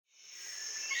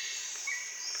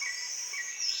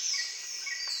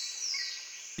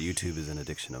YouTube is an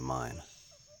addiction of mine.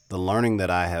 The learnings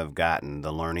that I've gotten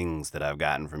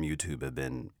from YouTube have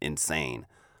been insane.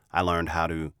 I learned how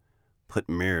to put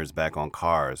mirrors back on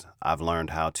cars. I've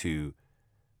learned how to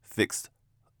fix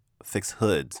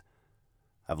hoods.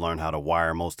 I've learned how to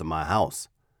wire most of my house.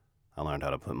 I learned how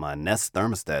to put my Nest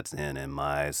thermostats in and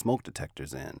my smoke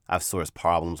detectors in. I've sourced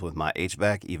problems with my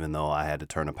HVAC, even though I had to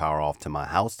turn the power off to my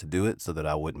house to do it so that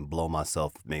I wouldn't blow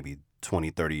myself maybe 20,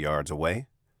 30 yards away.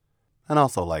 And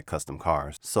also like custom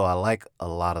cars. So I like a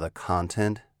lot of the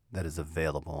content that is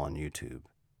available on YouTube.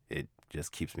 It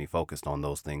just keeps me focused on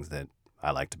those things that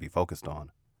I like to be focused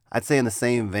on. I'd say in the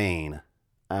same vein,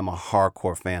 I'm a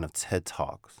hardcore fan of TED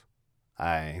Talks.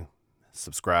 I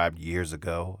subscribed years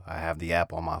ago. I have the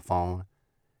app on my phone,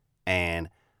 and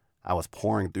I was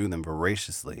pouring through them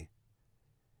voraciously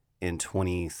in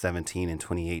 2017 and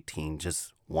 2018,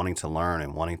 just wanting to learn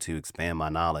and wanting to expand my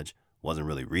knowledge. Wasn't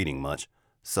really reading much,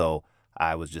 so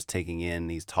I was just taking in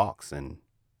these talks and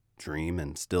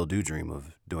still do dream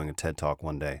of doing a TED Talk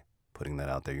one day. Putting that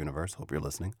out there, universe. Hope you're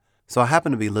listening. So I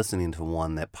happened to be listening to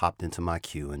one that popped into my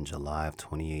queue in July of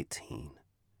 2018.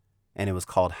 And it was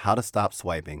called How to Stop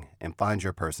Swiping and Find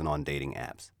Your Person on Dating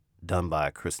Apps, done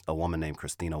by a woman named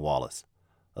Christina Wallace,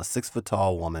 a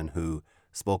 6-foot-tall woman who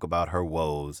spoke about her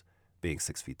woes being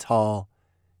 6 feet tall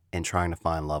and trying to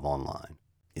find love online.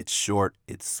 It's short,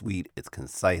 it's sweet, it's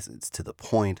concise, it's to the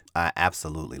point. I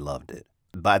absolutely loved it.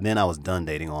 By then, I was done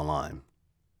dating online.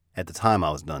 At the time,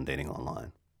 I was done dating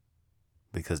online.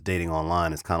 Because dating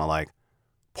online is kind of like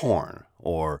porn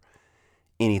or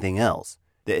anything else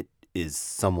that is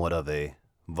somewhat of a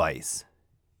vice.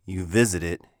 You visit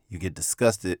it, you get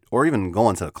disgusted, or even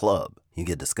going to a club, you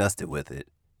get disgusted with it.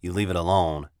 You leave it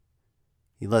alone.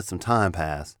 You let some time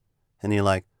pass, and you're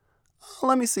like, oh,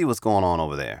 let me see what's going on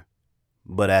over there.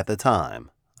 But at the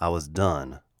time, I was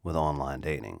done with online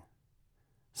dating.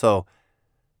 So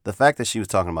the fact that she was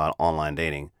talking about online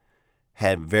dating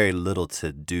had very little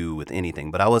to do with anything,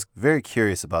 but I was very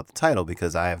curious about the title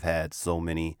because I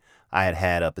had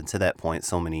had up until that point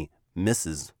so many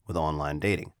misses with online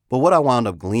dating. But what I wound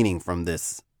up gleaning from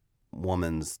this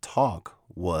woman's talk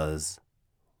was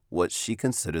what she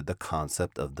considered the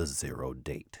concept of the zero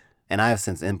date. And I have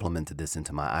since implemented this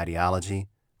into my ideology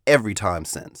every time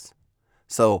since.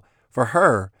 So for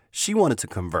her, she wanted to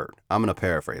convert. I'm going to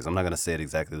paraphrase. I'm not going to say it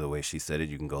exactly the way she said it.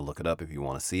 You can go look it up if you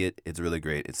want to see it. It's really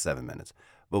great. It's 7 minutes.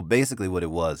 But basically what it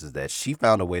was is that she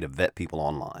found a way to vet people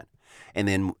online. And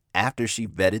then after she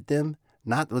vetted them,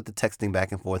 not with the texting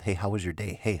back and forth, hey, how was your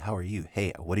day? Hey, how are you?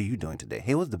 Hey, what are you doing today?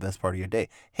 Hey, what's the best part of your day?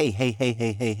 Hey, hey, hey,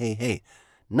 hey, hey, hey, hey.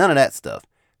 None of that stuff.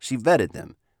 She vetted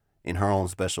them in her own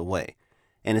special way.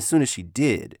 And as soon as she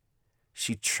did,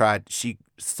 she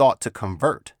sought to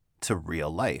convert to real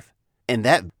life. And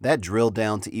that drilled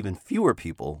down to even fewer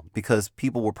people because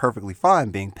people were perfectly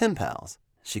fine being pen pals.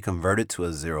 She converted to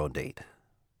a zero date.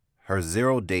 Her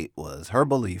zero date was her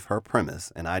belief, her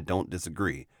premise, and I don't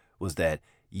disagree, was that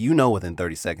you know within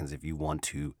 30 seconds if you want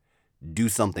to do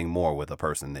something more with a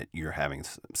person that you're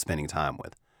spending time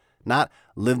with. Not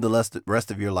live the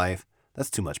rest of your life. That's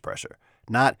too much pressure.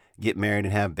 Not get married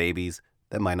and have babies.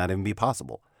 That might not even be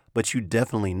possible. But you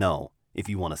definitely know if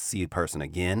you want to see a person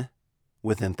again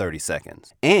within 30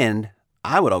 seconds. And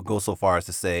I would go so far as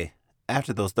to say,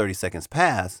 after those 30 seconds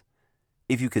pass,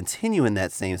 if you continue in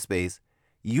that same space,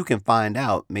 you can find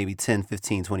out maybe 10,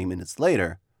 15, 20 minutes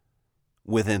later,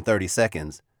 within 30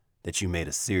 seconds, that you made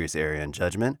a serious error in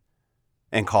judgment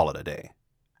and call it a day.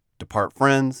 Depart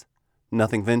friends,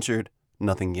 nothing ventured,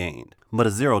 nothing gained. But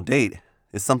a zero date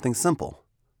is something simple,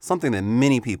 something that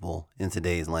many people in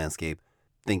today's landscape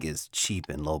think is cheap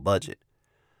and low budget.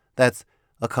 That's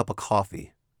a cup of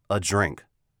coffee, a drink,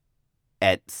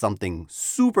 at something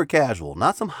super casual,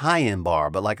 not some high-end bar,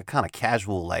 but like a kind of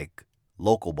casual, like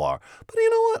local bar. But you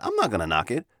know what? I'm not going to knock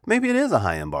it. Maybe it is a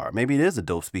high-end bar. Maybe it is a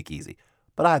dope speakeasy.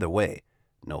 But either way,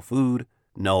 no food,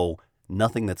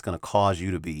 nothing that's going to cause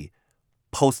you to be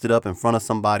posted up in front of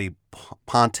somebody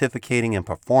pontificating and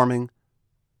performing.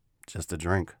 Just a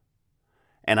drink.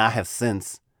 And I have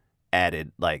since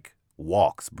added like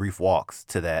brief walks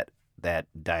to that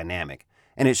dynamic.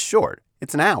 And it's short.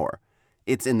 It's an hour.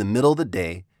 It's in the middle of the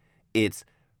day. It's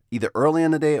either early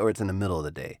in the day or it's in the middle of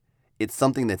the day. It's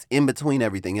something that's in between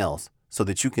everything else so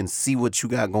that you can see what you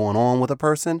got going on with a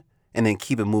person and then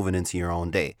keep it moving into your own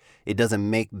day. It doesn't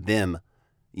make them,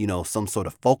 some sort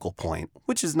of focal point,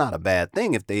 which is not a bad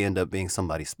thing if they end up being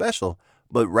somebody special,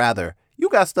 but rather you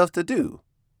got stuff to do.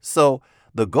 So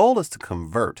the goal is to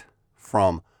convert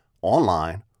from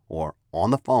online or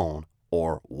on the phone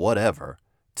or whatever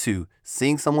to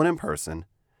seeing someone in person,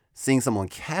 seeing someone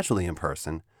casually in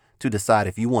person, to decide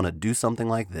if you want to do something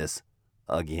like this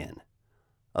again.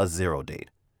 A 0 date.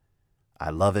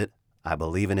 I love it. I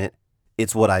believe in it.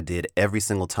 It's what I did every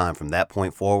single time from that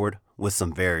point forward, with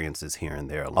some variances here and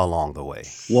there along the way.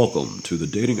 Welcome to the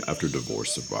Dating After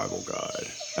Divorce Survival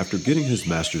Guide. After getting his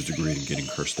master's degree in getting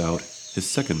cursed out, his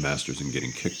second master's in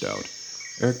getting kicked out,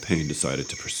 Eric Payne decided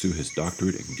to pursue his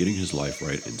doctorate in getting his life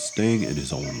right and staying in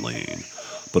his own lane.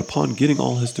 But upon getting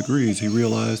all his degrees, he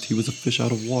realized he was a fish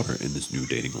out of water in this new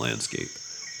dating landscape.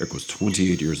 Eric was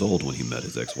 28 years old when he met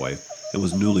his ex-wife and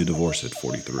was newly divorced at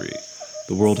 43.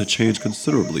 The world had changed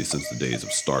considerably since the days of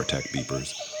StarTAC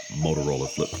beepers, Motorola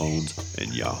flip phones,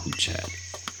 and Yahoo Chat.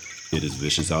 It is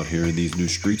vicious out here in these new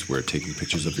streets where taking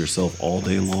pictures of yourself all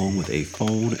day long with a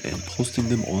phone and posting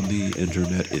them on the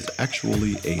internet is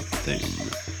actually a thing.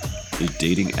 The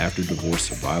Dating After Divorce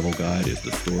Survival Guide is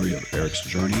the story of Eric's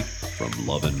journey from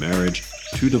love and marriage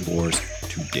to divorce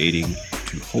to dating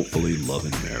to hopefully love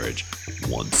and marriage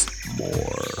once more.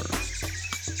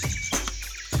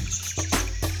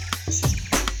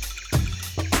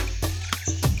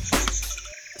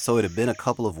 So it had been a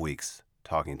couple of weeks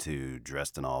talking to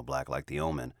Dressed in All Black like the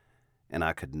Omen, and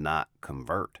I could not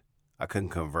convert. I couldn't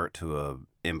convert to a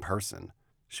in-person.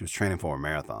 She was training for a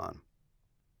marathon.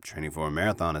 Training for a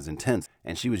marathon is intense,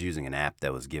 and she was using an app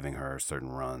that was giving her certain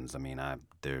runs. I mean, I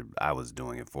was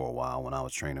doing it for a while when I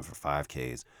was training for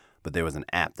 5Ks, but there was an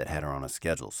app that had her on a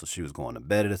schedule. So she was going to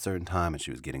bed at a certain time, and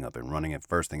she was getting up and running at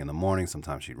first thing in the morning.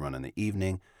 Sometimes she'd run in the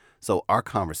evening. So our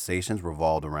conversations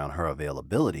revolved around her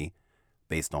availability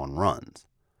based on runs.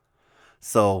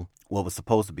 So what was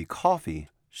supposed to be coffee,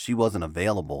 she wasn't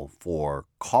available for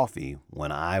coffee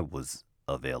when I was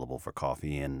available for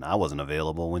coffee, and I wasn't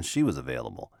available when she was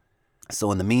available.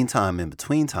 So in the meantime, in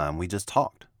between time, we just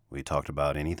talked. We talked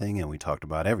about anything and we talked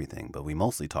about everything, but we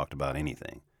mostly talked about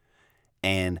anything.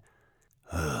 And,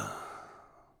 I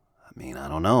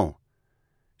don't know.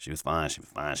 She was fine.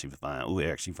 Ooh,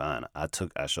 Eric, she fine. I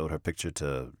showed her picture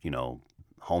to,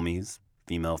 homies,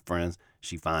 female friends.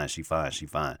 She fine.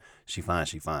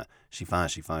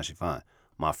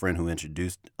 My friend who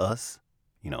introduced us,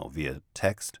 via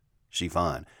text, she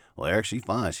fine. Well, Eric, she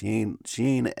fine. She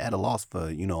ain't at a loss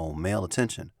for, male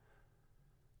attention.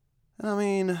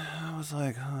 And I was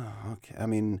like,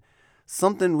 okay.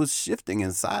 Something was shifting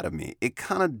inside of me. It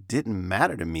kind of didn't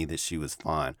matter to me that she was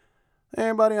fine.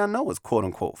 Everybody I know is quote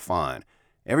unquote fine.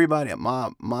 Everybody,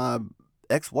 my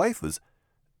ex-wife was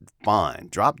fine,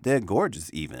 drop dead gorgeous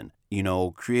even,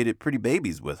 created pretty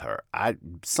babies with her.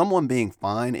 Someone being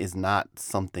fine is not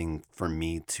something for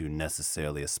me to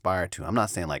necessarily aspire to. I'm not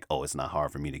saying like, oh, it's not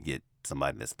hard for me to get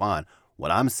somebody that's fine.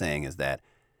 What I'm saying is that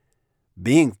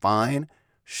being fine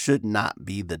should not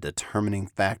be the determining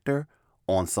factor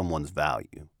on someone's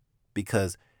value,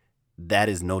 because that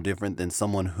is no different than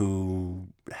someone who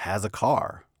has a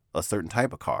car, a certain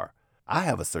type of car. I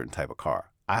have a certain type of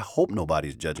car. I hope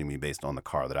nobody's judging me based on the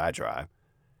car that I drive.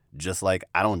 Just like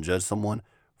I don't judge someone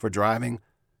for driving,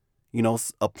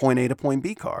 a point A to point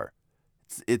B car.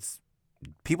 It's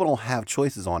people don't have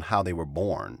choices on how they were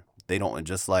born. They don't,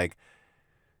 just like,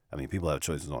 people have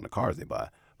choices on the cars they buy,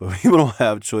 but people don't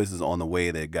have choices on the way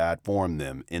that God formed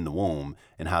them in the womb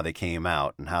and how they came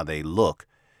out and how they look.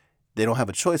 They don't have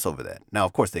a choice over that. Now,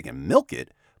 of course, they can milk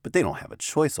it, but they don't have a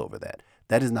choice over that.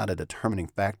 That is not a determining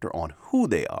factor on who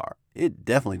they are. It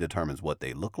definitely determines what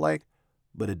they look like,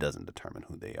 but it doesn't determine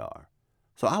who they are.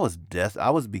 So I was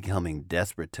becoming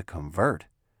desperate to convert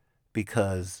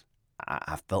because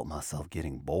I felt myself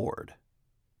getting bored,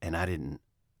 and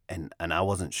I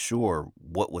wasn't sure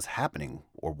what was happening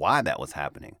or why that was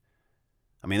happening.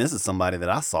 This is somebody that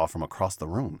I saw from across the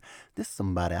room.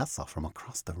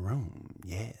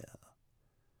 Yeah.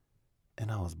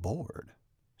 And I was bored.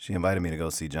 She invited me to go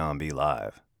see John B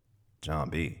live. John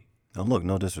B. Now look,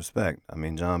 no disrespect.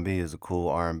 John B is a cool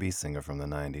R&B singer from the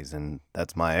 90s, and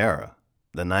that's my era.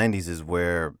 The 90s is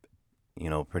where,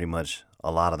 pretty much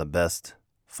a lot of the best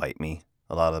a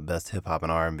lot of the best hip-hop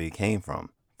and R&B came from.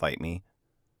 Fight me.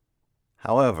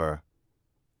 However,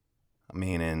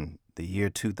 in the year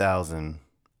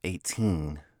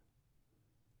 2018,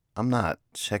 I'm not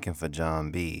checking for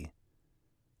John B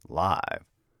live.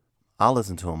 I'll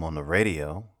listen to him on the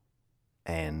radio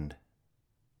and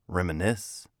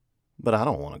reminisce, but I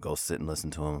don't want to go sit and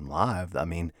listen to him live.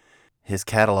 His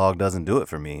catalog doesn't do it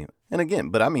for me. And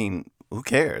again, who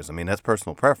cares? That's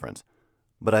personal preference.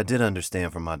 But I did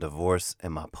understand from my divorce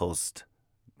and my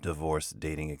post-divorce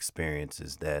dating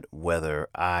experiences that whether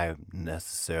I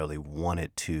necessarily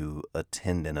wanted to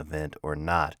attend an event or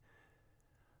not,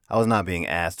 I was not being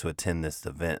asked to attend this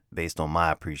event based on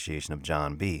my appreciation of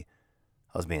John B.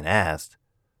 I was being asked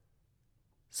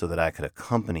so that I could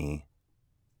accompany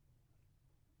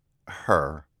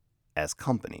her as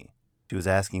company. She was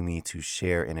asking me to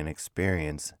share in an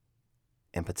experience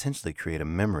and potentially create a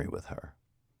memory with her.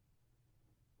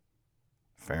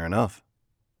 Fair enough.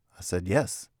 I said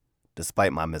yes.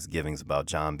 Despite my misgivings about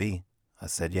John B., I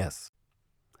said yes.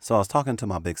 So I was talking to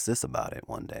my big sis about it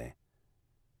one day.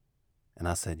 And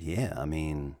I said, yeah, I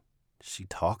mean, she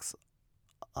talks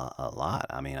a lot.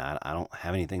 I mean, I don't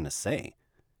have anything to say.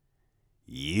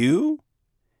 You?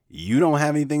 You don't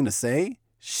have anything to say?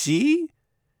 She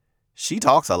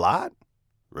talks a lot?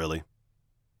 Really?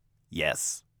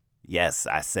 Yes. Yes,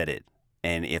 I said it.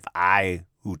 And if I,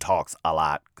 who talks a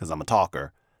lot, because I'm a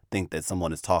talker, think that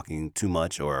someone is talking too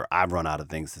much or I've run out of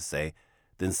things to say,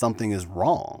 then something is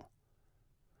wrong.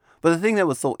 But the thing that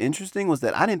was so interesting was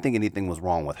that I didn't think anything was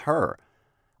wrong with her.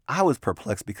 I was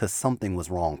perplexed because something was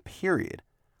wrong, period.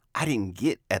 I didn't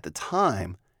get at the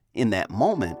time, in that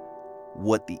moment,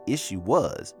 what the issue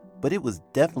was, but it was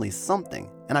definitely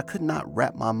something, and I could not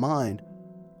wrap my mind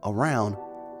around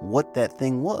what that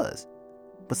thing was.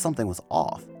 But something was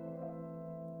off,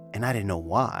 and I didn't know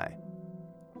why,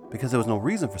 because there was no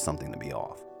reason for something to be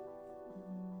off.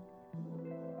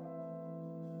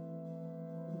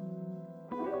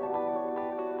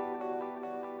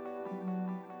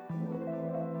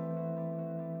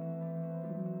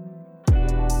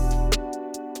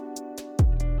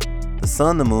 The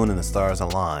sun, the moon, and the stars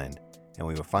aligned, and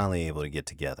we were finally able to get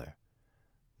together.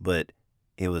 But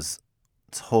it was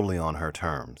totally on her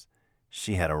terms.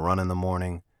 She had a run in the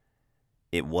morning.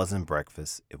 It wasn't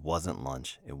breakfast. It wasn't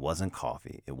lunch. It wasn't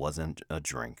coffee. It wasn't a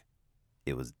drink.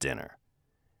 It was dinner.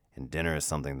 And dinner is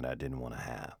something that I didn't want to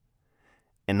have.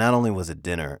 And not only was it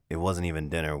dinner, it wasn't even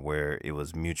dinner where it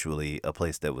was a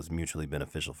place that was mutually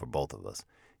beneficial for both of us.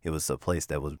 It was a place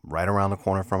that was right around the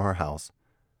corner from her house,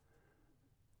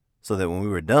 so that when we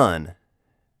were done,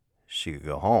 she could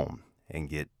go home and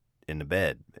get into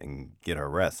bed and get her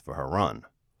rest for her run.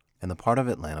 And the part of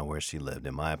Atlanta where she lived,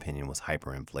 in my opinion, was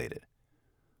hyperinflated.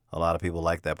 A lot of people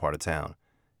like that part of town.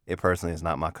 It personally is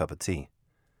not my cup of tea.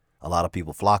 A lot of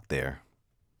people flock there,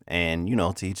 and,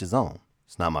 to each his own.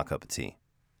 It's not my cup of tea.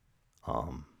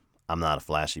 I'm not a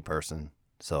flashy person,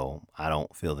 so I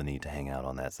don't feel the need to hang out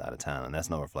on that side of town, and that's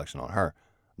no reflection on her.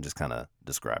 I'm just kind of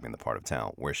describing the part of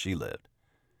town where she lived.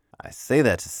 I say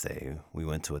that to say we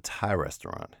went to a Thai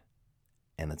restaurant,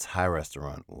 and the Thai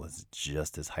restaurant was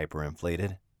just as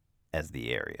hyperinflated as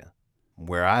the area.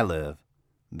 Where I live,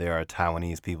 there are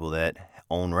Taiwanese people that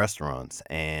own restaurants,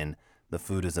 and the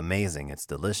food is amazing. It's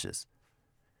delicious.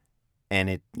 And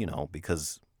it,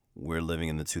 because we're living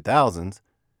in the 2000s,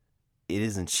 it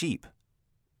isn't cheap,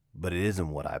 but it isn't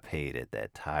what I paid at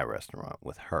that Thai restaurant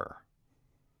with her.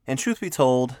 And truth be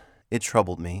told, it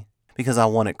troubled me because I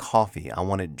wanted coffee. I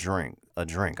wanted a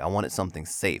drink. I wanted something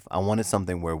safe. I wanted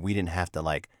something where we didn't have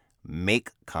to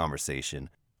make conversation.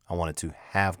 I wanted to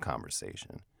have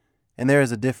conversation. And there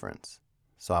is a difference.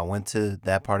 So I went to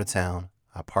that part of town.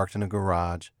 I parked in a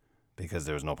garage because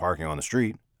there was no parking on the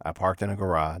street. I parked in a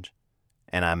garage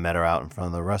and I met her out in front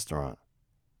of the restaurant.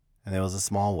 And there was a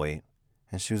small wait,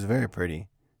 and she was very pretty,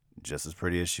 just as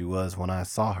pretty as she was when I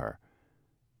saw her.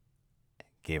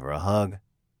 Gave her a hug.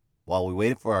 While we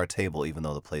waited for our table, even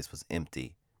though the place was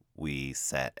empty, we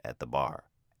sat at the bar.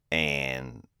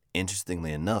 And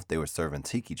interestingly enough, they were serving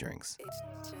tiki drinks.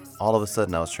 All of a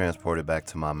sudden, I was transported back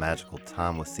to my magical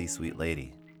time with C-Suite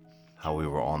Lady. How we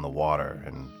were on the water,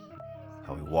 and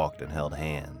how we walked and held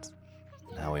hands,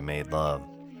 and how we made love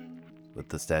with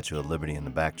the Statue of Liberty in the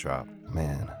backdrop.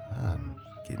 Man, I'm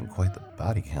getting quite the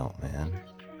body count, man.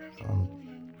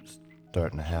 I'm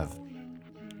starting to have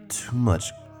too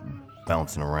much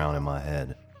bouncing around in my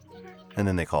head. And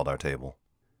then they called our table.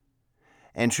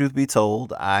 And truth be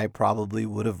told, I probably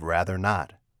would have rather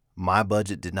not. My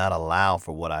budget did not allow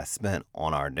for what I spent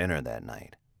on our dinner that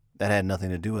night. That had nothing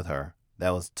to do with her. That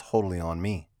was totally on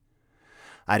me.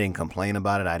 I didn't complain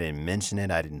about it. I didn't mention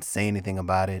it. I didn't say anything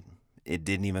about it. It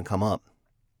didn't even come up.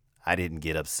 I didn't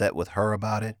get upset with her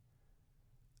about it.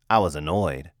 I was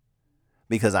annoyed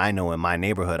because I know in my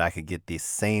neighborhood I could get the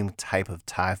same type of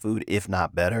Thai food, if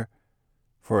not better,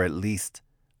 for at least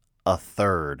a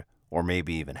third or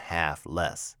maybe even half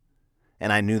less.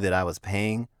 And I knew that I was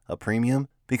paying a premium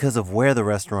because of where the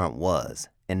restaurant was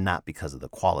and not because of the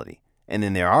quality. And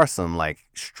then there are some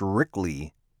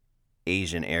strictly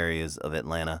Asian areas of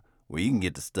Atlanta where you can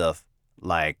get the stuff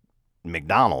like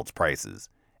McDonald's prices,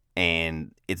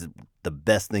 and it's the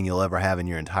best thing you'll ever have in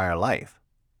your entire life.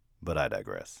 But I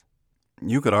digress.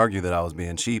 You could argue that I was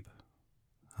being cheap.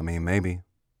 I mean, maybe.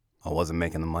 I wasn't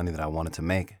making the money that I wanted to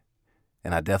make,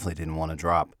 and I definitely didn't want to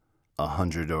drop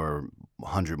 $100 or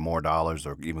 $100 more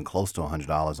or even close to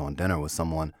 $100 on dinner with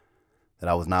someone that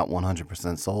I was not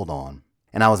 100% sold on.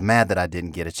 And I was mad that I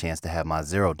didn't get a chance to have my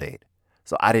zero date.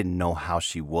 So I didn't know how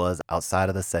she was outside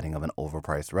of the setting of an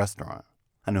overpriced restaurant.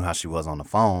 I knew how she was on the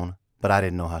phone, but I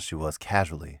didn't know how she was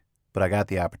casually. But I got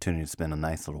the opportunity to spend a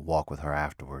nice little walk with her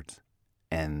afterwards.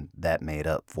 And that made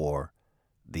up for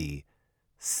the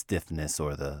stiffness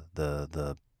or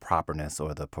the properness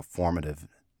or the performative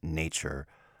nature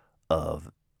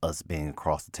of us being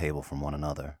across the table from one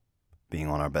another, being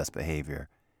on our best behavior,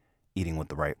 eating with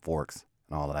the right forks,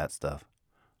 and all of that stuff.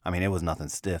 I mean, it was nothing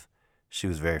stiff. She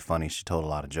was very funny. She told a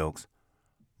lot of jokes.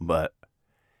 But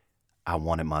I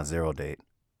wanted my zero date.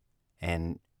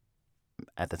 And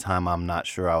at the time, I'm not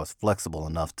sure I was flexible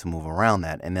enough to move around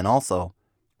that. And then also,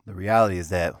 the reality is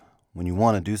that when you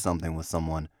want to do something with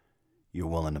someone, you're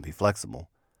willing to be flexible.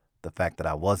 The fact that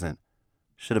I wasn't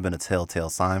should have been a telltale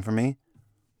sign for me,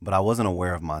 but I wasn't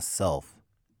aware of myself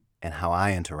and how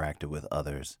I interacted with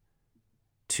others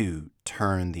to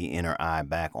turn the inner eye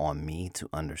back on me to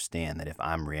understand that if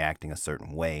I'm reacting a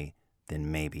certain way,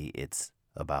 then maybe it's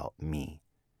about me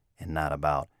and not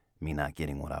about me not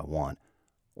getting what I want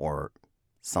or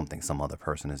something some other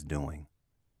person is doing.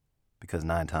 Because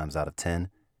 9 times out of 10,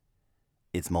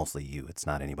 it's mostly you. It's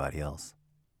not anybody else.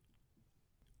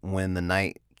 When the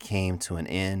night came to an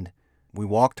end, we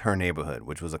walked her neighborhood,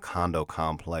 which was a condo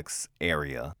complex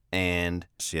area, and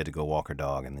she had to go walk her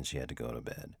dog, and then she had to go to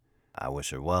bed. I wish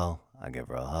her well. I give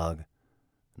her a hug,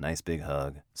 a nice big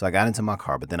hug. So I got into my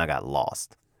car, but then I got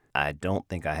lost. I don't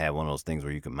think I had one of those things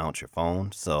where you can mount your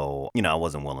phone, so, I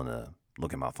wasn't willing to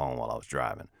look at my phone while I was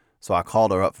driving. So I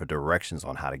called her up for directions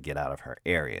on how to get out of her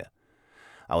area.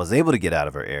 I was able to get out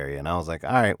of her area, and I was like,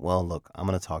 all right, well, look, I'm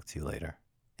going to talk to you later.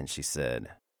 And she said,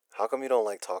 how come you don't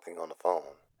like talking on the phone?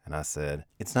 And I said,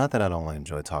 it's not that I don't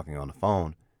enjoy talking on the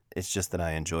phone. It's just that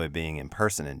I enjoy being in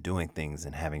person and doing things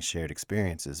and having shared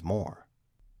experiences more.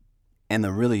 And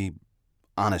the really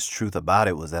honest truth about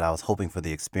it was that I was hoping for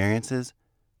the experiences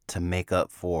to make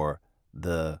up for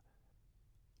the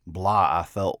blah I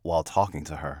felt while talking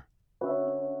to her.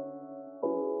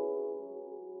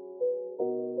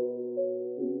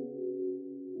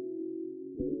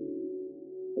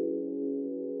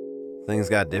 Things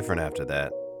got different after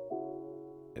that.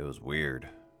 It was weird.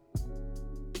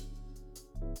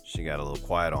 She got a little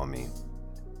quiet on me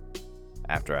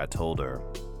after I told her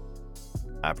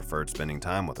I preferred spending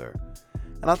time with her.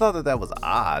 And I thought that was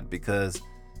odd because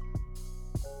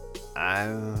I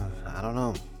don't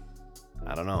know.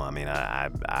 I mean,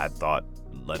 I thought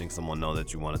letting someone know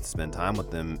that you wanted to spend time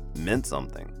with them meant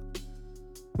something.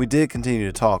 We did continue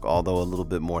to talk, although a little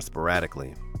bit more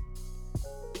sporadically.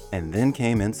 And then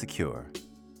came Insecure.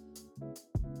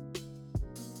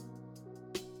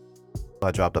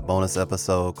 I dropped a bonus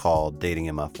episode called Dating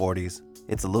in My 40s.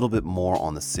 It's a little bit more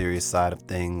on the serious side of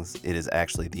things. It is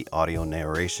actually the audio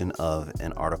narration of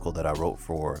an article that I wrote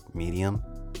for Medium.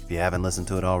 If you haven't listened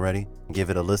to it already, give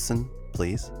it a listen,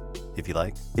 please, if you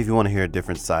like. If you want to hear a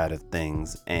different side of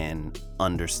things and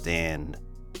understand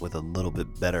with a little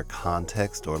bit better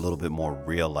context or a little bit more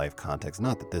real life context,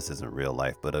 not that this isn't real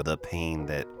life, but the pain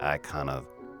that I kind of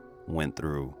went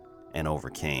through and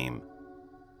overcame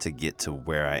to get to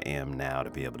where I am now, to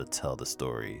be able to tell the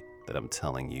story that I'm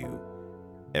telling you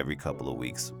every couple of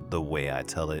weeks, the way I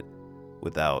tell it,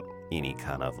 without any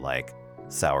kind of like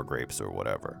sour grapes or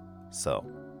whatever. So,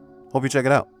 hope you check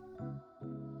it out.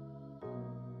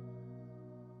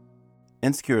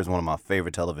 Insecure is one of my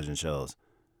favorite television shows.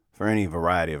 For any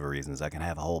variety of reasons, I can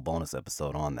have a whole bonus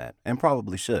episode on that, and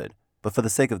probably should. But for the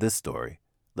sake of this story,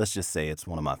 let's just say it's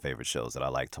one of my favorite shows that I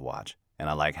like to watch, and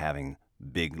I like having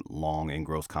big, long,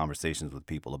 engrossed conversations with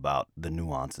people about the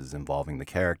nuances involving the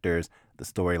characters, the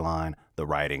storyline, the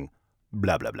writing,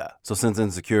 blah, blah, blah. So since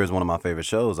Insecure is one of my favorite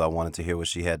shows, I wanted to hear what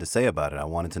she had to say about it. I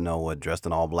wanted to know what Dressed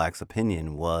in All Black's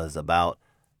opinion was about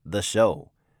the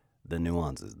show, the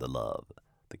nuances, the love,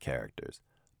 the characters,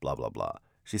 blah, blah, blah.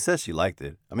 She says she liked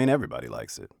it. I mean, everybody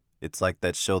likes it. It's like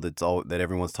that show that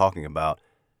everyone's talking about,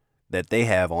 that they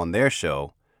have on their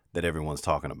show that everyone's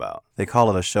talking about. They call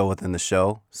it a show within the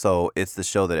show. So it's the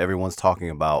show that everyone's talking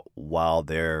about while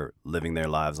they're living their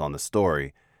lives on the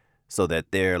story, so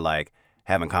that they're like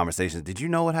having conversations. Did you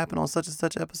know what happened on such and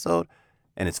such episode?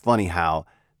 And it's funny how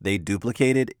they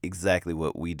duplicated exactly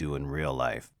what we do in real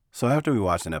life. So after we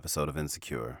watched an episode of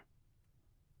Insecure,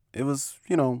 it was,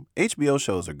 HBO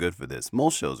shows are good for this.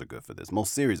 Most shows are good for this.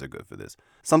 Most series are good for this.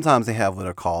 Sometimes they have what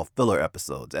are called filler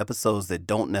episodes that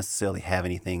don't necessarily have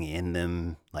anything in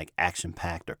them like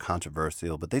action-packed or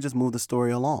controversial, but they just move the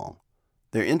story along.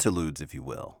 They're interludes, if you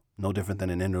will. No different than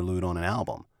an interlude on an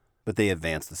album. But they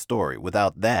advance the story.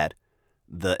 Without that,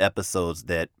 the episodes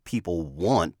that people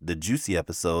want, the juicy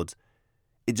episodes,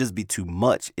 it'd just be too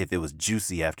much if it was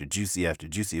juicy after juicy after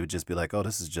juicy. It would just be like, oh,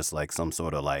 this is just like some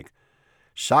sort of like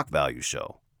shock value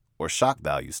show or shock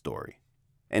value story.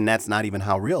 And that's not even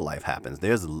how real life happens.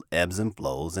 There's ebbs and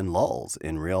flows and lulls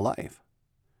in real life.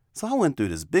 So I went through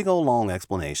this big old long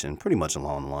explanation, pretty much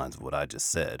along the lines of what I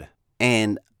just said.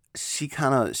 And she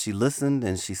listened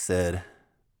and she said,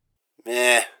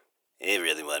 it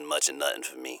really wasn't much of nothing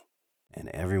for me. And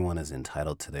everyone is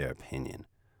entitled to their opinion.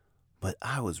 But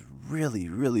I was really,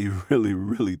 really, really,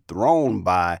 really thrown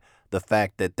by the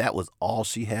fact that that was all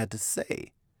she had to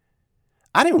say.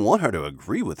 I didn't want her to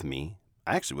agree with me.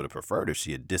 I actually would have preferred if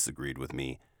she had disagreed with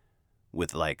me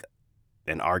with like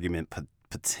an argument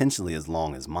potentially as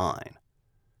long as mine.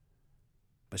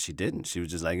 But she didn't. She was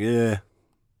just like,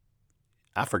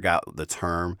 I forgot the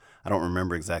term. I don't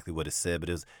remember exactly what it said, but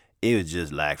it was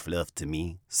just like fluff to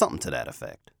me. Something to that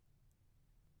effect.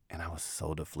 And I was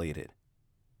so deflated.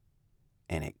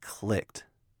 And it clicked.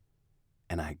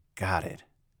 And I got it.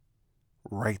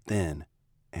 Right then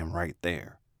and right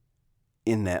there.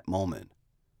 In that moment.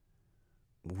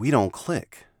 We don't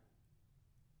click.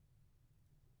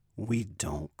 We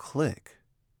don't click.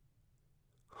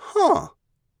 Huh.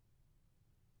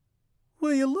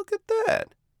 Will you look at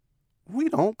that? We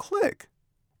don't click.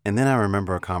 And then I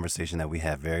remember a conversation that we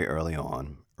had very early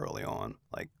on,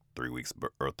 like 3 weeks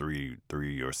or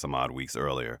three or some odd weeks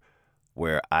earlier,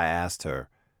 where I asked her,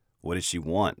 what did she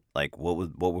want? Like, what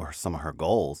were some of her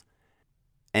goals?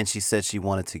 And she said she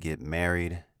wanted to get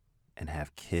married and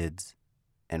have kids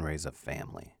and raise a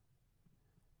family.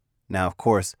 Now, of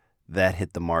course, that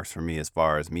hit the marks for me as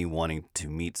far as me wanting to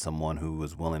meet someone who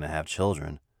was willing to have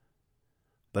children.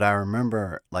 But I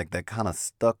remember, like, that kind of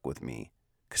stuck with me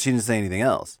because she didn't say anything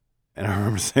else. And I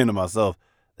remember saying to myself,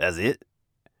 that's it?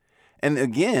 And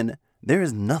again, there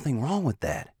is nothing wrong with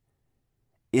that.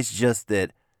 It's just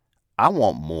that I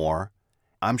want more.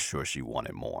 I'm sure she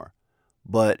wanted more.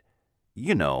 But,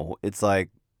 it's like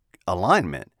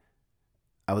alignment.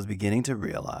 I was beginning to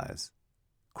realize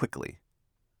quickly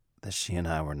that she and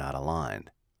I were not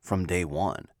aligned from day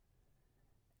one.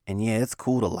 And yeah, it's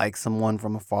cool to like someone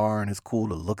from afar, and it's cool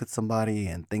to look at somebody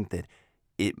and think that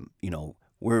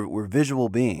we're visual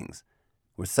beings,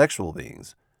 we're sexual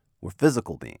beings, we're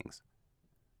physical beings.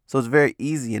 So it's very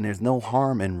easy, and there's no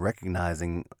harm in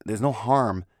recognizing, there's no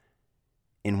harm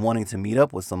in wanting to meet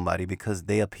up with somebody because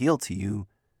they appeal to you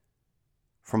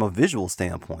from a visual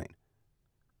standpoint.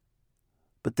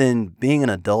 But then being an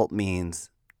adult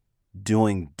means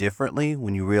doing differently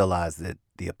when you realize that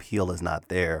the appeal is not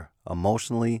there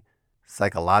emotionally,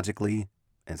 psychologically,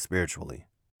 and spiritually.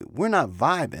 We're not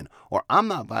vibing, or I'm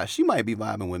not vibing. She might be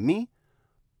vibing with me,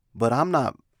 but I'm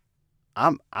not.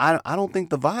 I don't think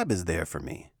the vibe is there for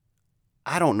me.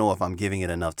 I don't know if I'm giving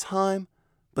it enough time,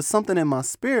 but something in my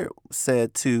spirit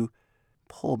said to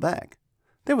pull back.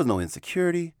 There was no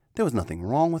insecurity. There was nothing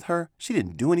wrong with her. She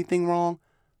didn't do anything wrong.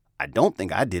 I don't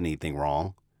think I did anything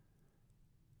wrong.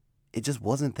 It just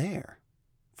wasn't there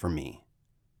for me.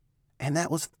 And that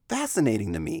was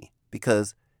fascinating to me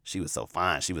because she was so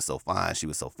fine. She was so fine. She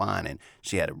was so fine. And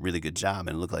she had a really good job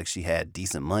and it looked like she had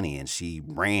decent money and she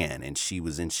ran and she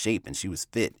was in shape and she was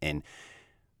fit and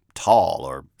tall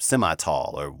or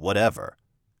semi-tall or whatever.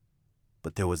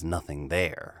 But there was nothing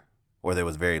there, or there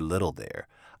was very little there.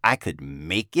 I could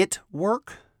make it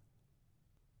work,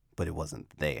 but it wasn't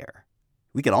there.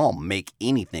 We can all make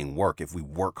anything work if we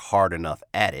work hard enough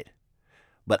at it.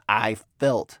 But I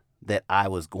felt that I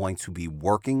was going to be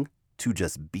working to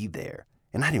just be there.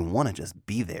 And I didn't want to just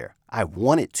be there. I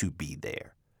wanted to be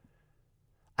there.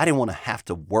 I didn't want to have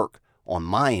to work on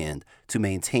my end to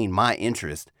maintain my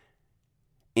interest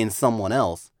in someone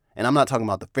else. And I'm not talking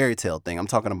about the fairy tale thing. I'm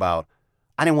talking about,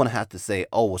 I didn't want to have to say,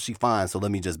 oh, well, she's fine, so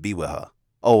let me just be with her.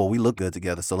 Oh, well, we look good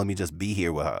together, so let me just be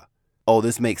here with her. Oh,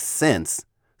 this makes sense,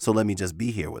 so let me just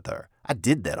be here with her. I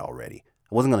did that already.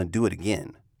 I wasn't going to do it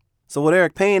again. So what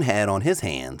Eric Payne had on his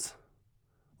hands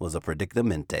was a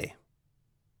predicamente.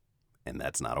 And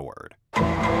that's not a word.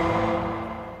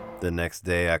 The next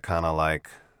day, I kind of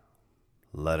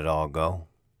let it all go.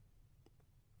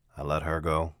 I let her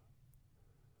go.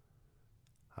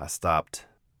 I stopped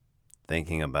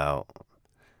thinking about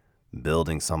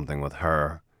building something with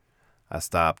her. I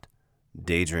stopped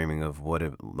daydreaming of what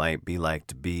it might be like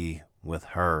to be with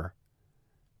her.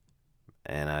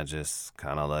 And I just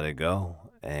kind of let it go.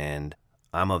 And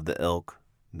I'm of the ilk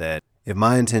that if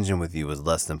my intention with you was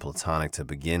less than platonic to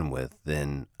begin with,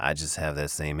 then I just have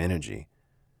that same energy.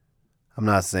 I'm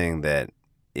not saying that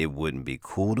it wouldn't be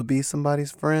cool to be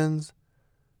somebody's friends,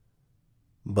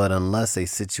 But unless a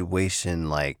situation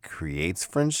like creates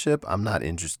friendship, I'm not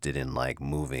interested in like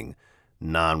moving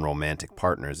non-romantic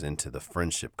partners into the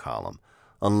friendship column.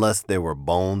 Unless there were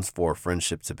bones for a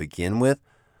friendship to begin with,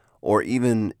 or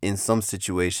even in some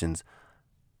situations,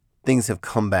 things have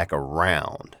come back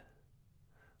around.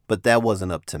 But that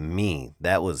wasn't up to me.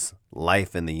 That was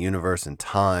life and the universe and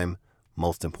time,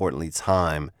 most importantly,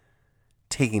 time,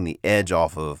 taking the edge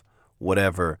off of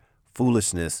whatever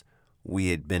foolishness we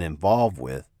had been involved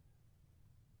with,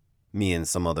 me and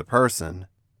some other person,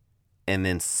 and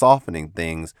then softening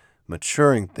things,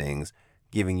 maturing things,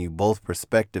 giving you both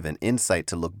perspective and insight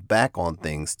to look back on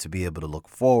things, to be able to look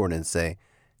forward and say,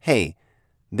 hey,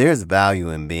 there's value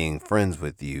in being friends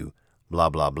with you, blah,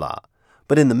 blah, blah.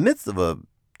 But in the midst of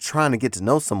trying to get to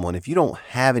know someone, if you don't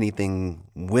have anything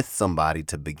with somebody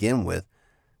to begin with,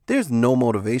 there's no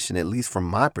motivation, at least from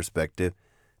my perspective,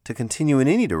 to continue in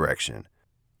any direction.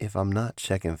 If I'm not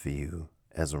checking for you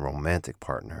as a romantic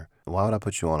partner, why would I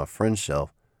put you on a friend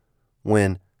shelf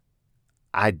when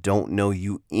I don't know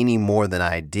you any more than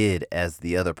I did as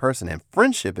the other person? And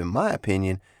friendship, in my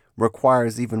opinion,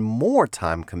 requires even more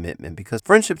time commitment, because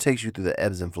friendship takes you through the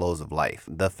ebbs and flows of life.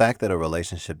 The fact that a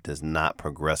relationship does not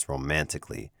progress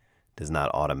romantically does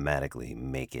not automatically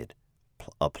make it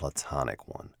a platonic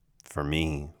one. For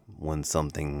me, when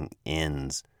something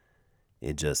ends,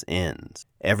 it just ends.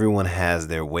 Everyone has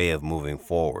their way of moving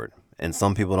forward, and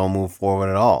some people don't move forward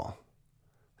at all.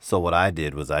 So what I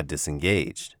did was I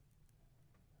disengaged.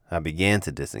 I began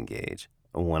to disengage.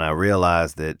 When I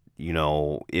realized that,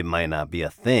 it might not be a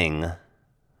thing,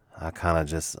 I kind of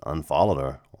just unfollowed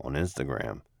her on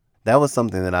Instagram. That was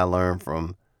something that I learned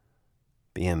from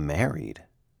being married.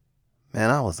 Man,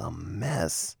 I was a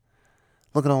mess.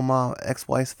 Looking on my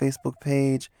ex-wife's Facebook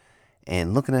page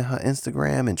and looking at her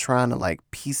Instagram and trying to like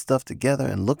piece stuff together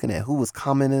and looking at who was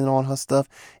commenting on her stuff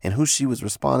and who she was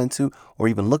responding to, or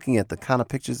even looking at the kind of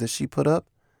pictures that she put up.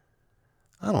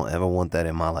 I don't ever want that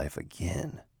in my life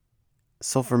again.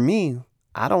 So for me,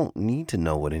 I don't need to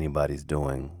know what anybody's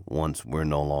doing once we're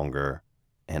no longer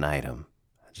an item.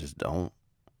 I just don't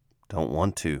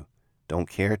want to, don't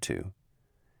care to.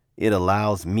 It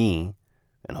allows me,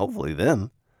 and hopefully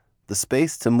them, the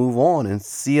space to move on and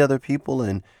see other people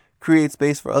and create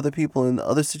space for other people in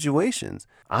other situations.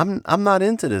 I'm not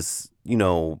into this,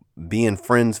 being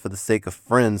friends for the sake of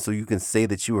friends so you can say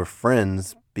that you are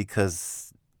friends,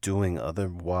 because doing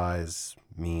otherwise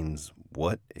means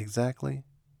what exactly?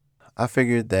 I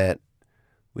figured that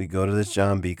we go to this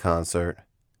John B. concert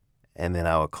and then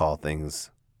I would call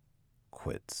things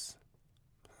quits.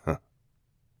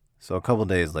 So a couple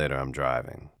days later, I'm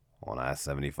driving on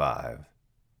I-75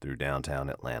 through downtown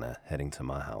Atlanta, heading to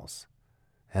my house.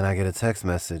 And I get a text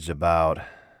message and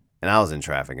I was in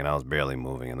traffic and I was barely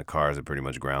moving and the cars had pretty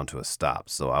much ground to a stop.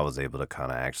 So I was able to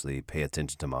kind of actually pay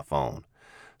attention to my phone.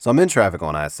 So I'm in traffic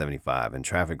on I-75 and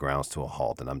traffic grounds to a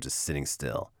halt and I'm just sitting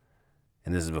still.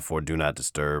 And this is before Do Not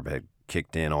Disturb had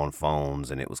kicked in on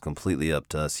phones, and it was completely up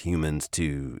to us humans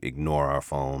to ignore our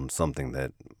phones, something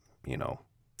that,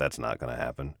 that's not going to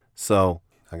happen. So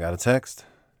I got a text,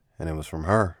 and it was from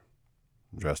her,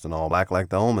 dressed in all black like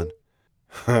the Omen.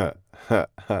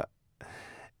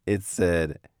 It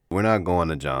said, "We're not going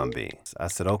to John B." I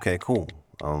said, "Okay, cool.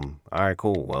 All right,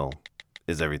 cool. Well,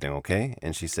 is everything okay?"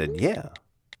 And she said, "Yeah."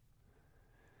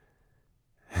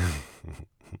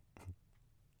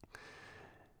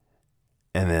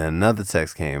 And then another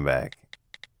text came back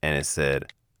and it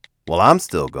said, "Well, I'm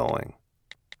still going,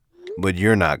 but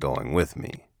you're not going with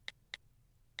me."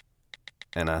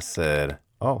 And I said,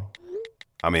 "Oh,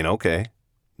 okay.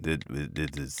 Did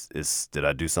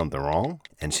I do something wrong?"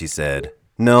 And she said,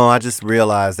 "No, I just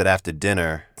realized that after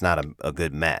dinner, it's not a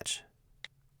good match."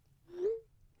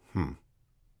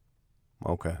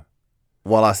 Okay.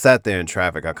 While I sat there in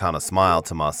traffic, I kind of smiled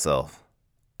to myself.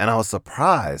 And I was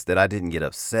surprised that I didn't get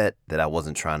upset, that I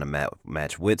wasn't trying to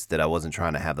match wits, that I wasn't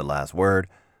trying to have the last word.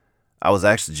 I was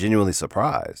actually genuinely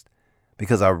surprised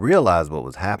because I realized what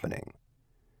was happening.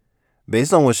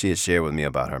 Based on what she had shared with me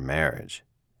about her marriage,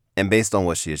 and based on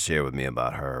what she had shared with me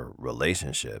about her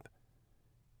relationship,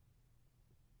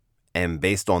 and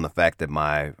based on the fact that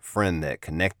my friend that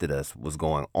connected us was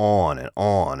going on and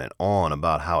on and on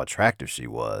about how attractive she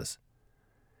was,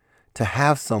 to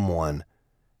have someone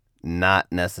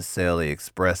not necessarily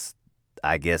express,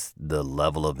 I guess, the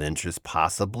level of interest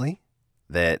possibly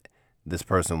that this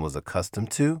person was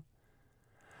accustomed to,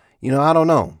 I don't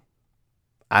know.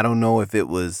 I don't know if it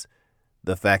was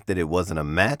the fact that it wasn't a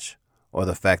match or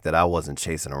the fact that I wasn't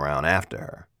chasing around after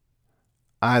her.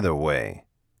 Either way,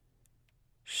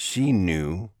 she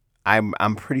knew,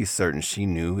 I'm pretty certain she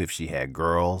knew if she had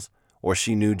girls or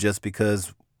she knew just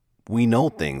because we know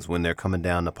things when they're coming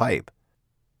down the pipe.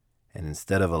 And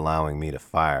instead of allowing me to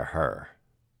fire her,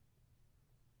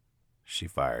 she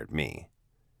fired me.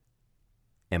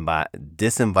 And by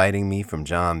disinviting me from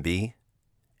John B.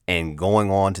 and going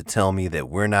on to tell me that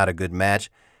we're not a good match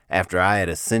after I had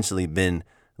essentially been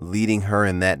leading her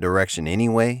in that direction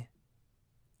anyway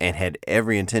and had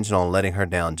every intention on letting her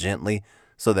down gently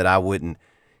so that I wouldn't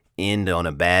end on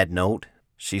a bad note,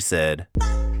 she said,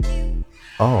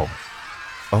 "Oh,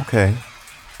 okay.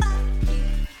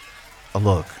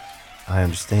 Look, I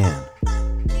understand.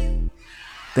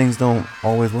 Things don't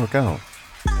always work out.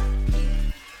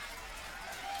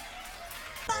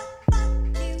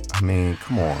 I mean,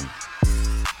 come on.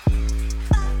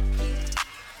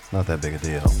 It's not that big a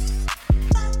deal.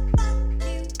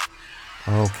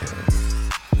 Okay.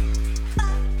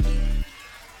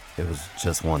 It was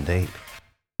just one date."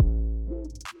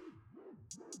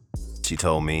 She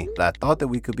told me, "I thought that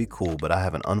we could be cool, but I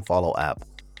have an unfollow app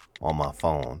on my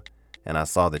phone, and I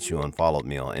saw that you unfollowed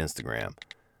me on Instagram.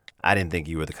 I didn't think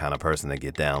you were the kind of person to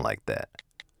get down like that,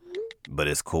 but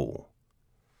it's cool."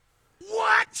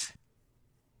 What?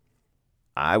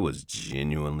 I was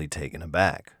genuinely taken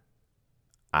aback.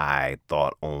 I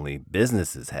thought only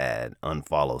businesses had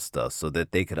unfollow stuff so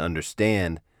that they could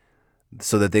understand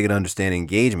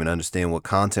engagement, understand what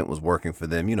content was working for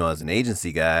them. As an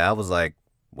agency guy, I was like,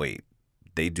 wait,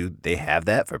 they have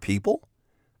that for people?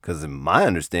 Because my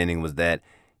understanding was that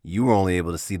you were only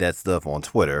able to see that stuff on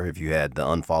Twitter if you had the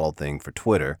unfollow thing for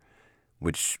Twitter,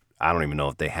 which I don't even know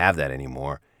if they have that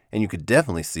anymore. And you could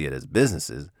definitely see it as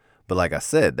businesses. But like I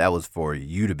said, that was for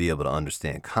you to be able to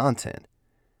understand content.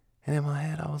 And in my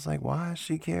head, I was like, why does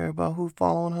she care about who's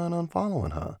following her and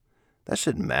unfollowing her? That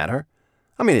shouldn't matter.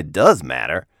 I mean, it does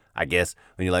matter, I guess,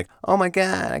 when you're like, oh my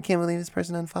God, I can't believe this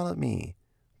person unfollowed me.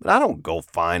 But I don't go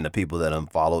find the people that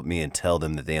unfollowed me and tell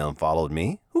them that they unfollowed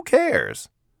me. Who cares?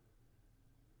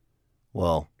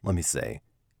 Well, let me say,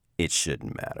 it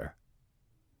shouldn't matter.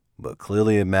 But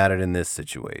clearly it mattered in this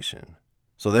situation.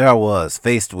 So there I was,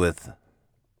 faced with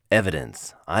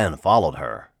evidence. I unfollowed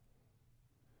her.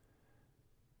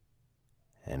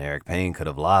 And Eric Payne could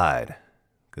have lied,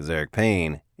 because Eric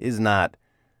Payne used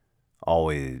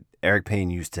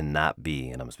to not be,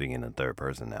 and I'm speaking in the third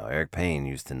person now, Eric Payne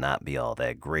used to not be all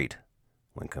that great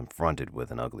when confronted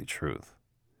with an ugly truth.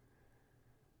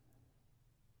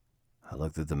 I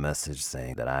looked at the message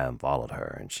saying that I unfollowed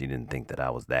her, and she didn't think that I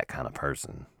was that kind of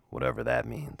person, whatever that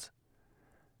means.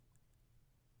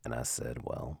 And I said,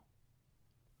 well,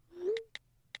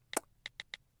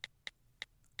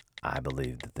 I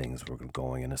believed that things were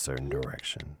going in a certain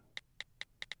direction.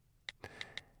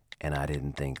 And I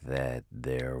didn't think that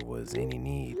there was any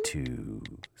need to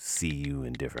see you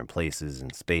in different places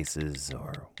and spaces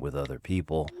or with other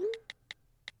people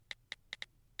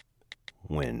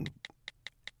when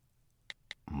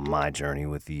my journey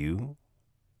with you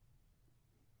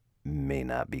may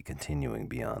not be continuing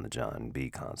beyond the John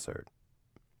B. concert.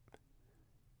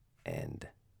 And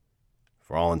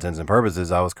for all intents and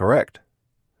purposes, I was correct.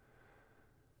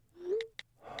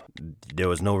 There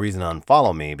was no reason to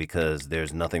unfollow me because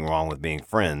there's nothing wrong with being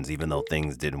friends, even though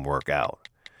things didn't work out.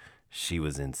 She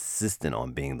was insistent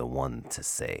on being the one to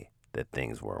say that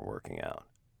things weren't working out.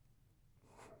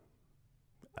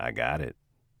 I got it.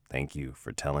 Thank you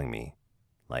for telling me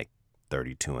like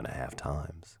 32 and a half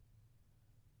times.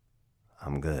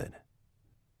 I'm good.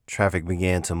 Traffic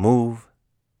began to move,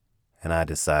 and I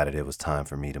decided it was time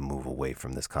for me to move away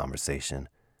from this conversation,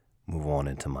 move on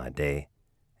into my day,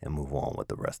 and move on with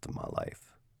the rest of my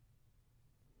life.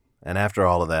 And after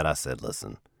all of that, I said,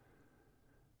 listen,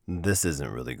 this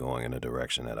isn't really going in a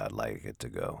direction that I'd like it to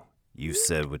go. You've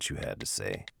said what you had to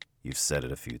say. You've said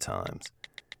it a few times.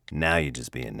 Now you're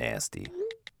just being nasty.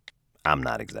 I'm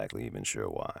not exactly even sure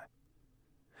why.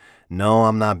 No,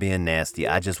 I'm not being nasty.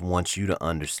 I just want you to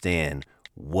understand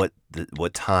what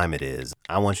time it is.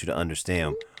 I want you to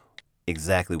understand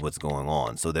exactly what's going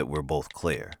on so that we're both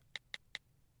clear.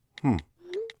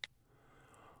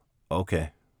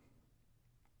 Okay.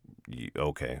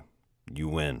 Okay. You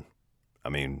win. I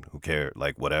mean, who cares?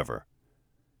 Like, whatever.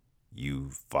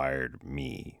 You fired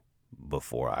me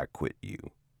before I quit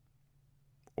you.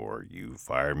 Or you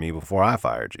fired me before I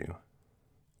fired you.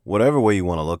 Whatever way you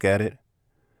want to look at it,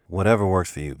 whatever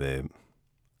works for you, babe.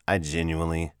 I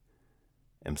genuinely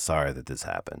am sorry that this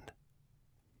happened.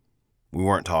 We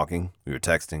weren't talking. We were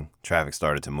texting. Traffic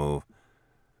started to move.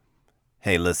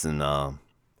 Hey, listen,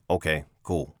 okay,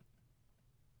 cool.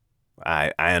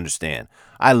 I understand.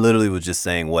 I literally was just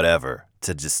saying whatever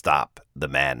to just stop the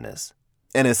madness.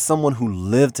 And as someone who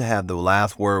lived to have the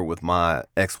last word with my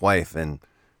ex-wife and,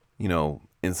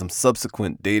 in some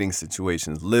subsequent dating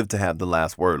situations, lived to have the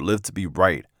last word, lived to be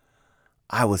right.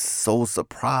 I was so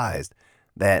surprised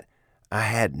that I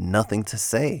had nothing to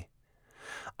say.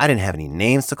 I didn't have any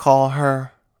names to call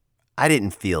her. I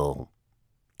didn't feel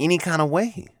any kind of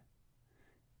way.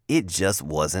 It just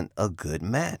wasn't a good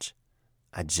match.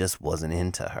 I just wasn't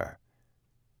into her.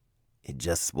 It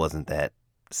just wasn't that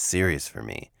serious for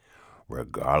me.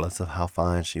 Regardless of how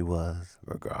fine she was,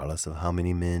 regardless of how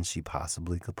many men she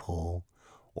possibly could pull,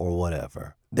 or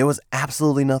whatever, there was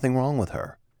absolutely nothing wrong with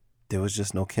her. There was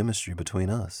just no chemistry between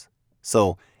us.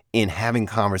 So, in having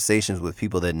conversations with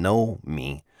people that know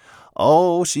me,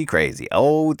 oh, she crazy.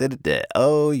 Oh, da-da-da.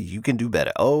 Oh, you can do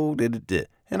better. Oh, da-da-da.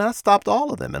 And I stopped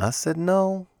all of them and I said,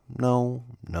 no.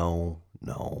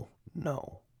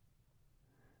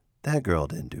 That girl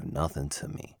didn't do nothing to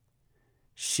me.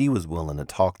 She was willing to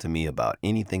talk to me about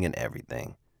anything and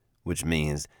everything, which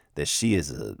means that she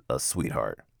is a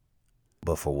sweetheart.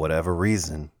 But for whatever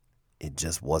reason, it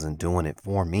just wasn't doing it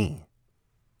for me.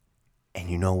 And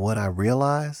you know what I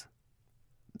realized?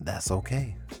 That's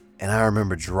okay. And I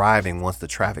remember driving once the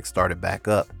traffic started back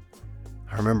up.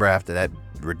 I remember after that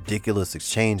ridiculous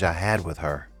exchange I had with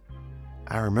her,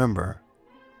 I remember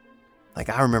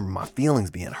my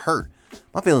feelings being hurt.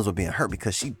 My feelings were being hurt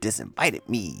because she disinvited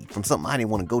me from something I didn't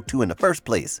want to go to in the first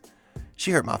place.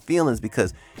 She hurt my feelings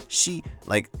because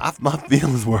my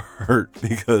feelings were hurt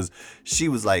because she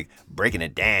was like breaking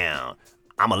it down.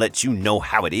 I'm going to let you know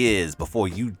how it is before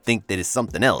you think that it's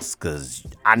something else, because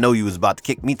I know you was about to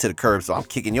kick me to the curb, so I'm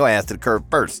kicking your ass to the curb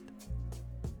first.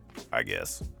 I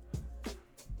guess.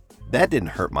 That didn't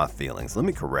hurt my feelings. Let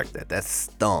me correct that. That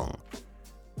stung.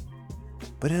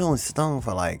 But it only stung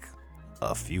for like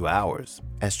a few hours.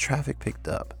 As traffic picked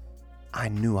up, I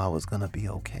knew I was going to be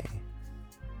okay.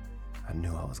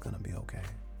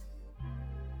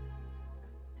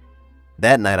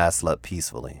 That night I slept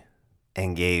peacefully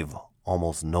and gave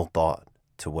almost no thought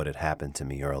to what had happened to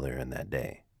me earlier in that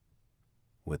day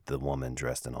with the woman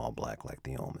dressed in all black like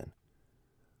the Omen,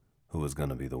 who was going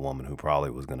to be the woman who probably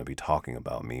was going to be talking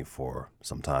about me for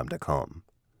some time to come.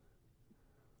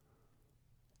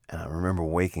 And I remember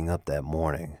waking up that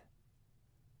morning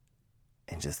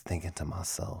and just thinking to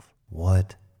myself,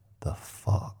 what the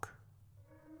fuck?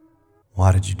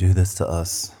 Why did you do this to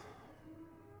us?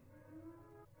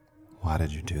 Why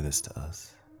did you do this to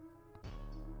us?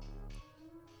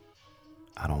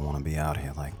 I don't want to be out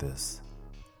here like this.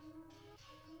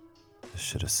 This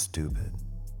shit is stupid.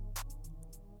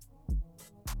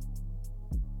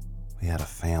 We had a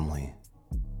family.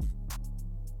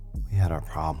 We had our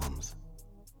problems,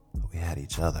 but we had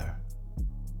each other.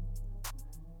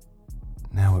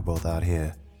 Now we're both out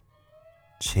here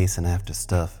chasing after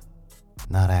stuff,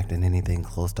 not acting anything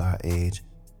close to our age,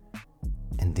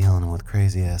 and dealing with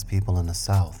crazy ass people in the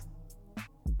South.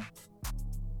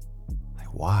 Like,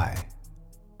 why?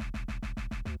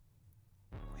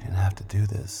 We didn't have to do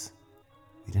this.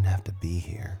 We didn't have to be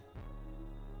here.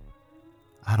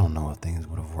 I don't know if things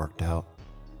would have worked out.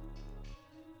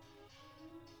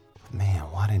 But man,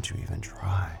 why didn't you even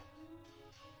try?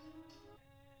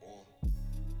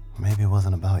 Maybe it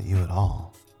wasn't about you at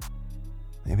all.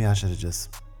 Maybe I should have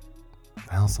just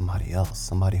found somebody else,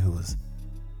 somebody who was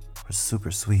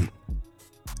super sweet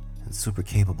and super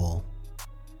capable.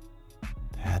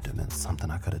 There had to have been something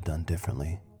I could have done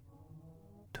differently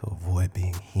to avoid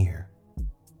being here,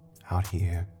 out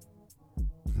here,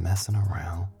 messing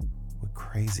around with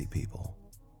crazy people.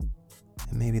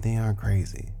 And maybe they aren't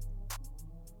crazy.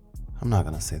 I'm not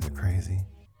gonna say they're crazy.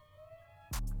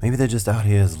 Maybe they're just out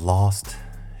here as lost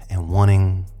and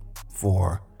wanting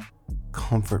for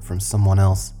comfort from someone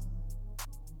else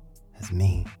as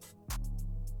me.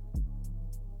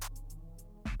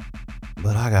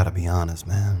 But I gotta be honest,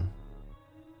 man.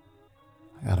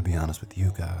 I gotta be honest with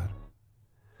you, God.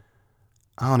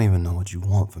 I don't even know what you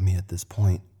want from me at this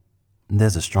point.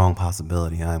 There's a strong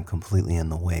possibility I am completely in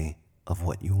the way of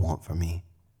what you want from me.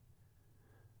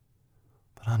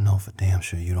 But I know for damn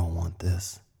sure you don't want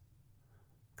this.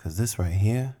 'Cause this right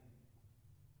here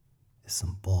is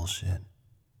some bullshit.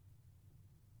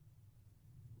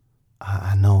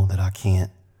 I know that I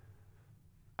can't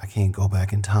go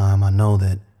back in time. I know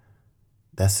that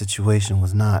situation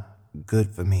was not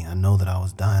good for me. I know that I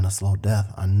was dying a slow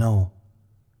death. I know.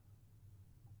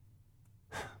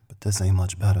 But this ain't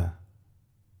much better.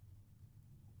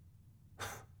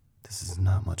 This is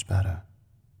not much better.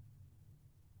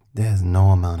 There's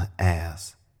no amount of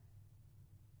ass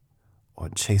or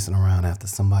chasing around after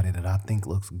somebody that I think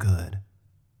looks good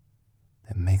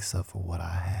that makes up for what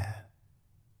I had,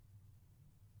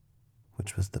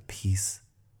 which was the peace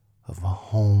of a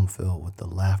home filled with the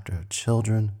laughter of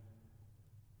children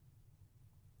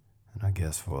And I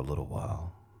guess for a little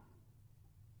while,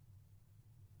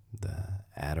 the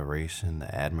adoration,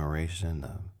 the admiration,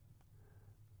 the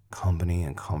company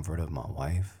and comfort of my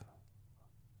wife,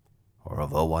 or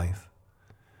of a wife,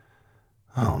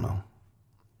 I don't know.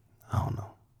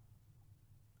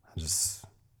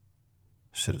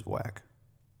 Shit is whack.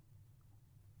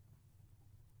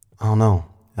 I don't know.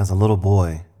 As a little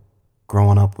boy,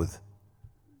 growing up with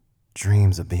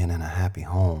dreams of being in a happy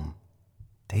home,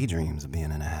 daydreams of being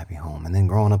in a happy home, and then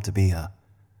growing up to be a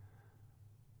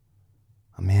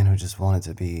man who just wanted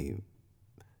to be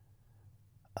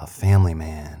a family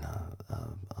man,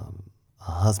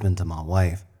 a husband to my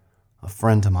wife, a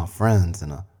friend to my friends,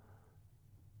 and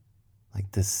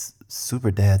this super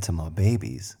dad to my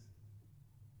babies.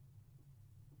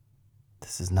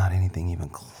 This is not anything even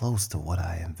close to what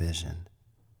I envisioned.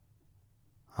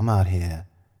 I'm out here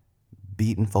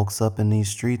beating folks up in these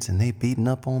streets and they beating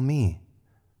up on me.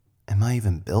 Am I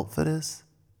even built for this?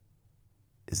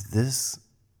 Is this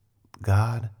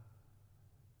God?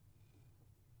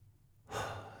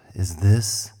 Is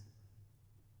this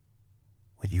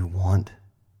what you want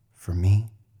for me?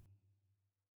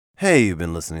 Hey, you've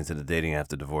been listening to the Dating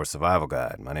After Divorce Survival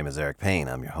Guide. My name is Eric Payne.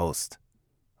 I'm your host.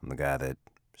 I'm the guy that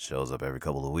shows up every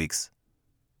couple of weeks,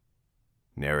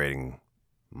 narrating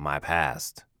my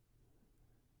past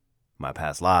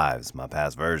lives, my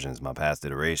past versions, my past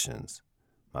iterations,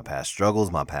 my past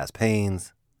struggles, my past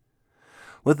pains,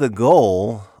 with the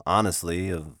goal,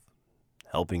 honestly, of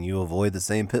helping you avoid the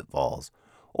same pitfalls.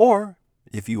 Or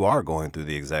if you are going through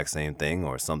the exact same thing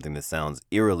or something that sounds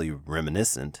eerily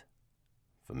reminiscent,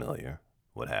 familiar,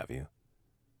 what have you,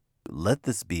 let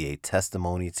this be a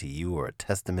testimony to you or a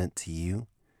testament to you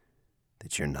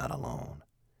that you're not alone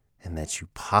and that you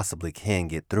possibly can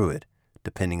get through it,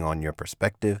 depending on your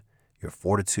perspective, your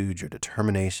fortitude, your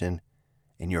determination,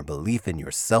 and your belief in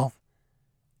yourself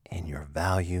and your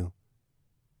value,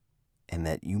 and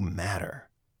that you matter.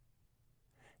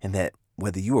 And that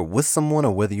whether you are with someone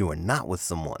or whether you are not with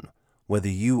someone, whether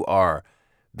you are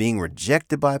being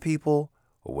rejected by people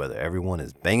or whether everyone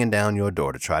is banging down your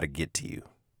door to try to get to you,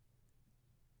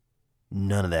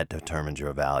 none of that determines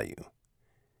your value.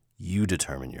 You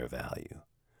determine your value.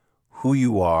 Who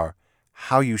you are,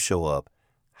 how you show up,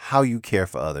 how you care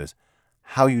for others,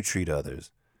 how you treat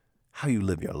others, how you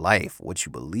live your life, what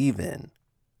you believe in.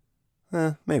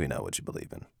 Maybe not what you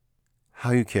believe in.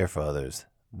 How you care for others,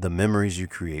 the memories you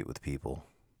create with people,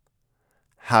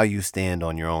 how you stand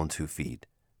on your own 2 feet,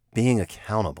 being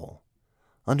accountable,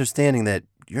 understanding that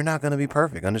you're not going to be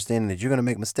perfect, understanding that you're going to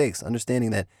make mistakes,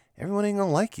 understanding that everyone ain't going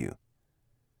to like you.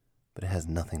 But it has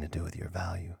nothing to do with your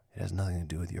value. It has nothing to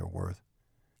do with your worth.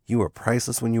 You were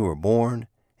priceless when you were born,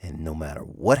 and no matter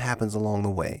what happens along the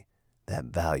way, that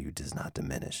value does not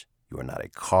diminish. You are not a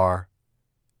car.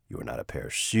 You are not a pair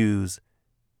of shoes.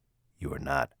 You are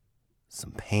not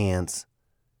some pants.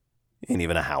 You ain't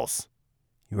even a house.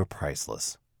 You are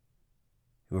priceless.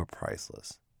 You are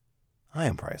priceless. I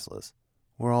am priceless.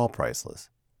 We're all priceless.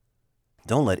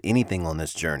 Don't let anything on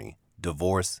this journey,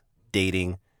 divorce,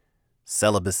 dating,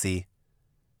 celibacy,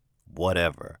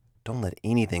 whatever, don't let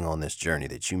anything on this journey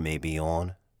that you may be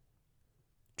on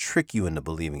trick you into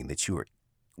believing that you are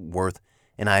worth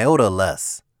an iota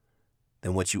less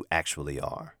than what you actually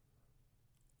are.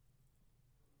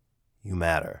 You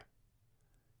matter.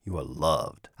 You are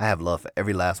loved. I have love for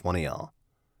every last one of y'all.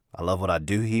 I love what I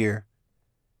do here,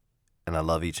 and I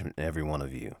love each and every one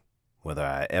of you, whether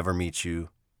I ever meet you,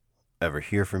 ever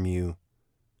hear from you,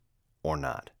 or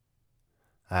not.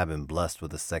 I have been blessed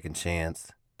with a second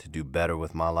chance to do better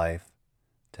with my life,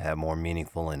 to have more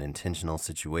meaningful and intentional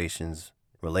situations,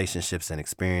 relationships and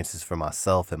experiences for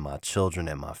myself and my children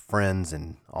and my friends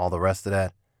and all the rest of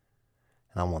that.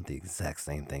 And I want the exact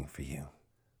same thing for you.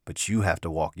 But you have to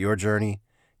walk your journey.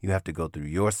 You have to go through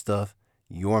your stuff,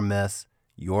 your mess,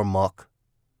 your muck.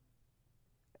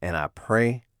 And I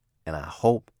pray and I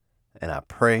hope and I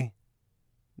pray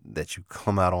that you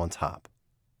come out on top.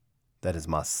 That is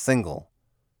my single.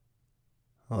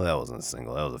 Oh, that wasn't a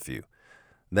single. That was a few.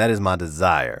 That is my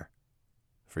desire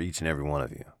for each and every one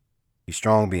of you. Be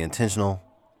strong, be intentional,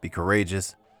 be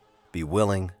courageous, be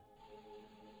willing,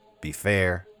 be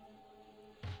fair,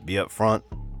 be upfront,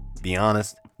 be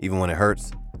honest, even when it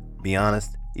hurts. Be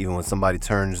honest, even when somebody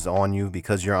turns on you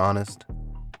because you're honest.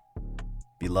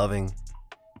 Be loving.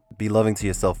 Be loving to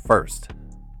yourself first.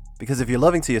 Because if you're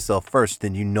loving to yourself first,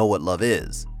 then you know what love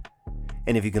is.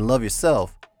 And if you can love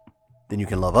yourself, then you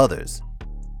can love others.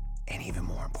 And even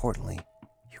more importantly,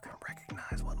 you can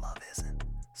recognize what love isn't.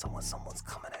 So when someone's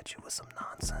coming at you with some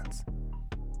nonsense,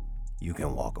 you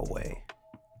can walk away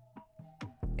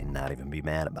and not even be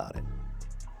mad about it.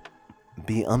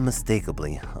 be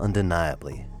unmistakably,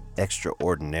 undeniably,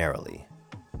 extraordinarily,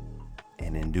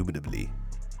 and indubitably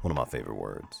one of my favorite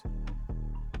words.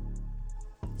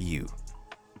 You.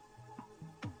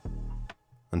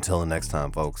 Until the next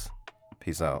time, folks.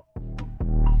 Peace out.